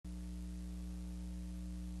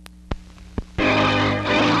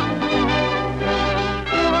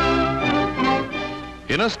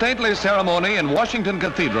In a stately ceremony in Washington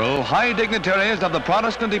Cathedral, high dignitaries of the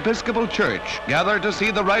Protestant Episcopal Church gathered to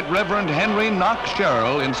see the Right Reverend Henry Knox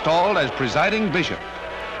Sherrill installed as presiding bishop.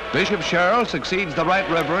 Bishop Sherrill succeeds the Right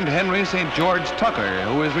Reverend Henry St. George Tucker,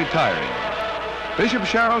 who is retiring. Bishop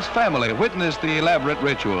Sherrill's family witnessed the elaborate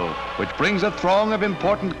ritual, which brings a throng of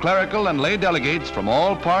important clerical and lay delegates from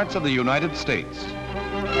all parts of the United States.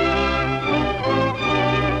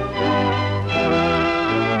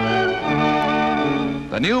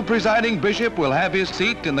 The new presiding bishop will have his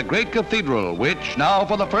seat in the great cathedral, which now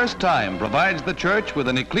for the first time provides the church with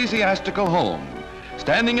an ecclesiastical home.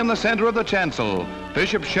 Standing in the center of the chancel,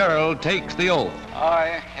 Bishop Sherrill takes the oath.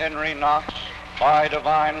 I, Henry Knox, by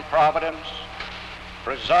divine providence,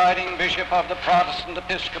 presiding bishop of the Protestant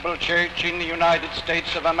Episcopal Church in the United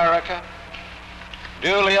States of America,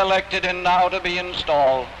 duly elected and now to be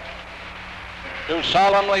installed, do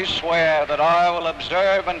solemnly swear that I will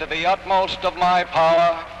observe and to the utmost of my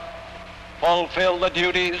power fulfill the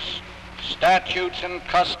duties, statutes, and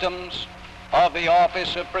customs of the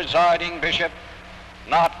office of presiding bishop,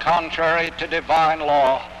 not contrary to divine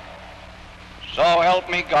law. So help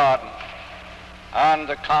me God, and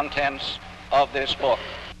the contents of this book.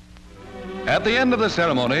 At the end of the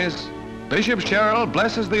ceremonies, Bishop Sherrill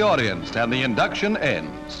blesses the audience and the induction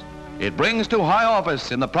ends. It brings to high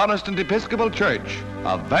office in the Protestant Episcopal Church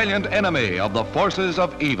a valiant enemy of the forces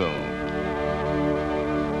of evil.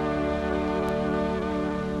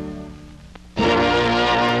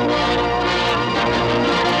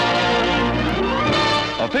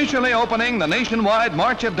 Officially opening the nationwide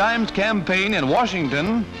March of Dimes campaign in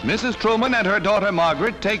Washington, Mrs. Truman and her daughter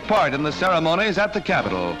Margaret take part in the ceremonies at the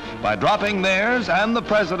Capitol by dropping theirs and the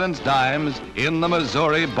President's dimes in the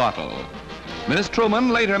Missouri bottle. Ms. Truman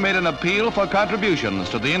later made an appeal for contributions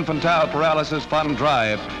to the Infantile Paralysis Fund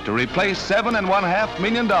drive to replace $7.5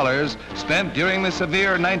 million spent during the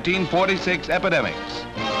severe 1946 epidemics.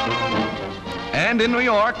 And in New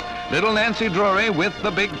York, little Nancy Drury with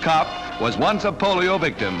the big cop was once a polio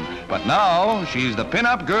victim, but now she's the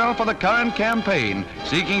pin-up girl for the current campaign,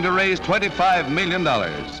 seeking to raise $25 million.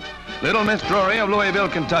 Little Miss Drury of Louisville,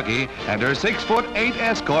 Kentucky, and her 6'8"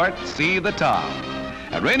 escort see the town.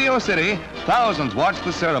 At Radio City, thousands watch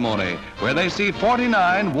the ceremony, where they see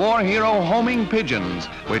 49 war hero homing pigeons,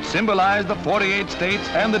 which symbolize the 48 states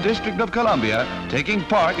and the District of Columbia taking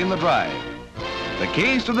part in the drive. The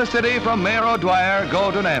keys to the city from Mayor O'Dwyer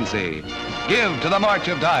go to Nancy. Give to the March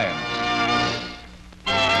of Dimes.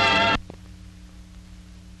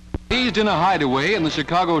 Seized in a hideaway in the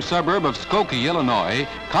Chicago suburb of Skokie, Illinois,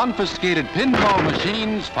 confiscated pinball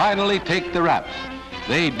machines finally take the rap.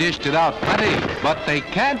 They dished it out plenty, but they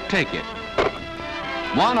can't take it.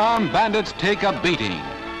 One-armed bandits take a beating.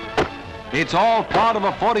 It's all part of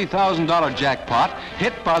a $40,000 jackpot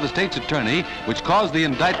hit by the state's attorney, which caused the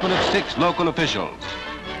indictment of 6 local officials.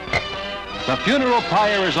 The funeral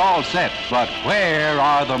pyre is all set, but where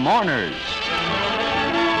are the mourners?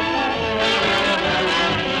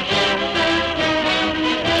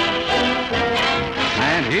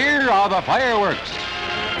 And here are the fireworks.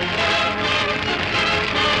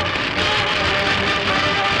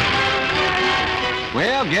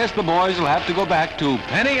 Well, guess the boys will have to go back to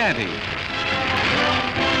Penny Ante.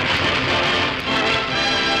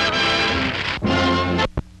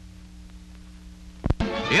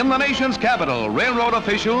 In the nation's capital, railroad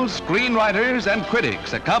officials, screenwriters, and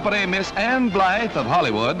critics accompany Miss Ann Blythe of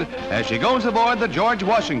Hollywood as she goes aboard the George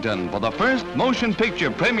Washington for the first motion picture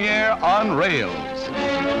premiere on rails.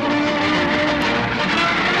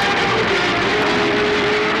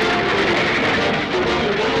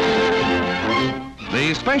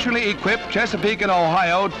 The specially equipped Chesapeake and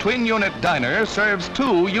Ohio twin-unit diner serves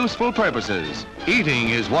 2 useful purposes. Eating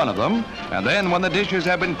is one of them, and then when the dishes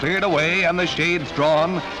have been cleared away and the shades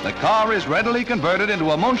drawn, the car is readily converted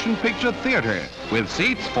into a motion picture theater with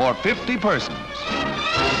seats for 50 persons.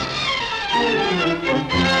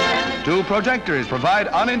 2 projectors provide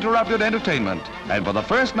uninterrupted entertainment, and for the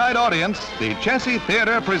first night audience, the Chessie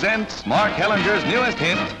Theatre presents Mark Hellinger's newest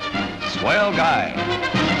hit, Swell Guy.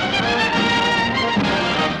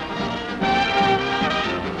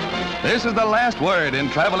 This is the last word in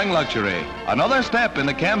traveling luxury. Another step in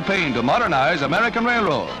the campaign to modernize American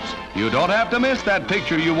railroads. You don't have to miss that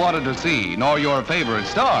picture you wanted to see, nor your favorite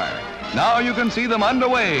star. Now you can see them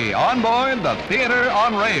underway on board the Theater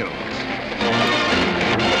on Rails.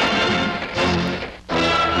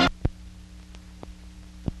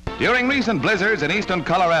 During recent blizzards in eastern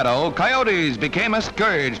Colorado, coyotes became a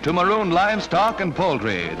scourge to maroon livestock and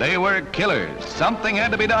poultry. They were killers. Something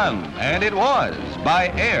had to be done, and it was, by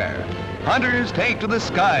air. Hunters take to the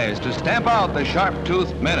skies to stamp out the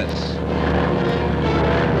sharp-toothed menace.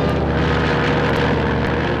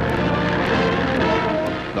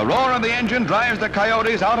 The roar of the engine drives the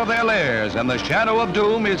coyotes out of their lairs, and the shadow of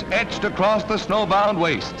doom is etched across the snowbound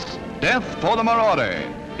wastes. Death for the marauder.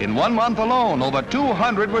 In 1 month alone, over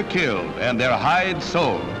 200 were killed and their hides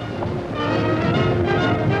sold.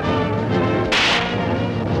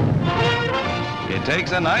 It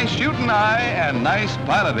takes a nice shooting eye and nice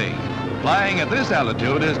piloting. Flying at this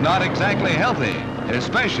altitude is not exactly healthy,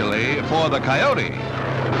 especially for the coyote.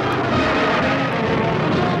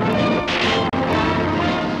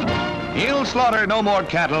 He'll slaughter no more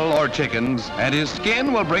cattle or chickens, and his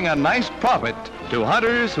skin will bring a nice profit to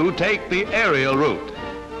hunters who take the aerial route.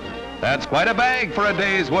 That's quite a bag for a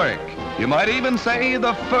day's work. You might even say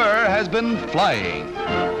the fur has been flying.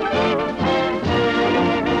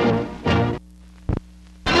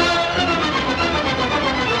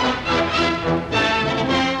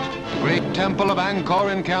 Temple of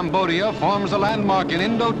Angkor in Cambodia forms a landmark in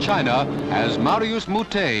Indochina as Marius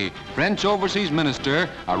Moutet, French Overseas Minister,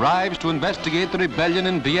 arrives to investigate the rebellion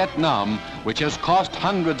in Vietnam, which has cost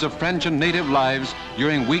hundreds of French and native lives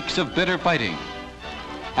during weeks of bitter fighting.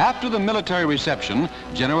 After the military reception,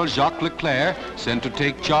 General Jacques Leclerc, sent to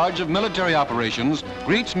take charge of military operations,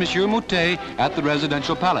 greets Monsieur Moutet at the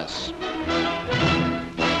residential palace.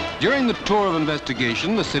 During the tour of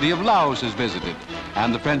investigation, the city of Laos is visited,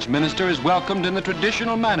 and the French minister is welcomed in the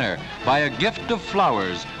traditional manner by a gift of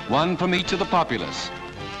flowers, one from each of the populace.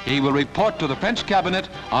 He will report to the French cabinet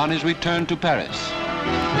on his return to Paris.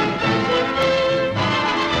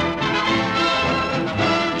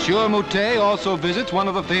 Monsieur Moutet also visits one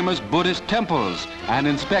of the famous Buddhist temples and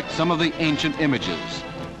inspects some of the ancient images.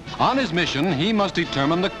 On his mission, he must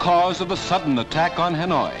determine the cause of the sudden attack on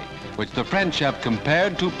Hanoi, which the French have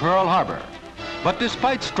compared to Pearl Harbor. But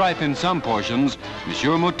despite strife in some portions,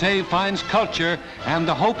 Monsieur Moutet finds culture and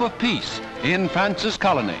the hope of peace in France's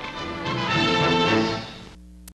colony.